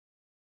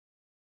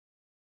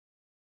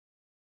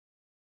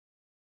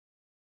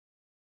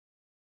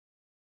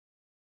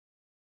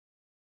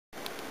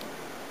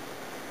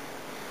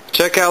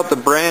Check out the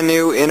brand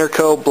new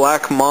Interco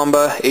black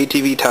Mamba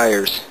ATV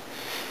tires.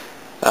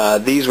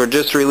 These were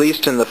just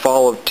released in the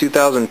fall of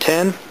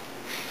 2010.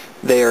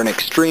 They are an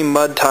extreme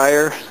mud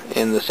tire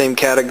in the same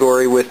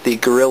category with the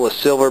Gorilla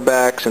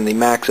Silverbacks and the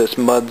Maxxis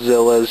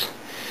Mudzillas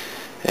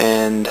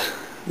and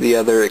the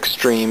other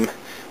extreme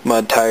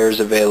mud tires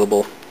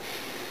available.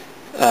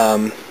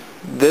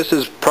 This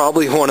is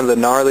probably one of the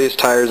gnarliest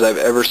tires I've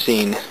ever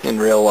seen in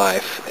real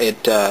life.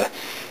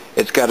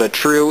 It's got a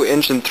true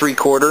 1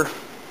 3/4 inch.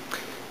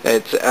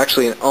 It's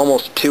actually an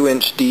almost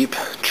 2-inch deep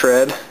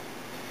tread.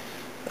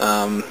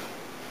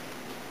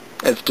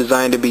 It's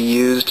designed to be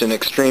used in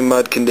extreme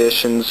mud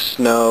conditions,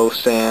 snow,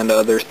 sand,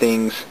 other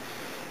things.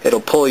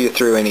 It'll pull you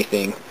through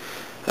anything.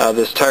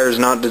 This tire is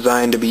not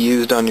designed to be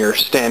used on your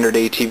standard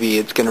ATV.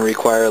 It's going to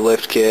require a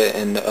lift kit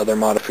and other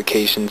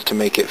modifications to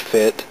make it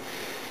fit.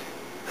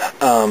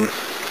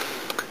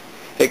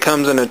 It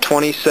comes in a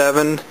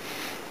 27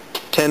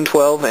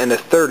 10/12 and a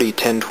 30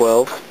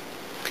 10/12.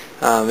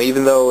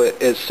 Even though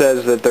it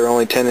says that they're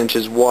only 10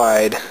 inches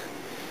wide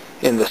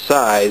in the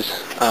size,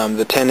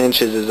 the 10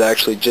 inches is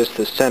actually just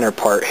the center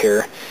part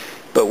here.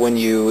 But when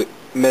you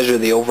measure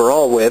the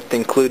overall width,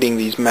 including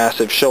these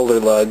massive shoulder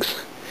lugs,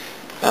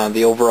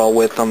 the overall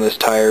width on this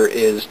tire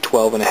is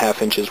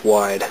 12.5 inches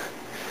wide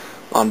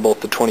on both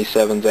the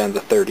 27s and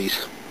the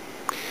 30s.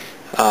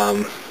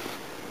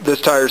 This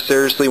tire is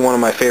seriously one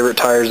of my favorite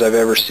tires I've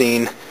ever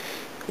seen.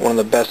 One of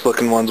the best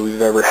looking ones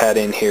we've ever had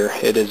in here.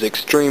 It is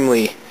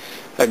extremely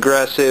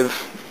aggressive,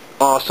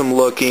 awesome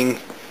looking.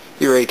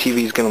 Your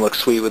ATV is going to look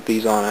sweet with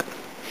these on it.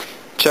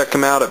 Check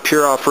them out at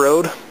Pure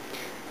Off-Road.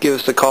 Give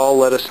us a call,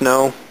 let us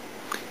know.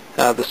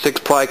 The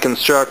 6-ply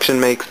construction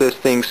makes this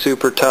thing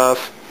super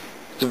tough.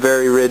 It's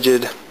very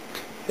rigid.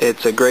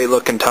 It's a great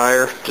looking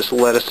tire. Just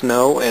let us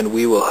know and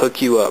we will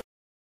hook you up.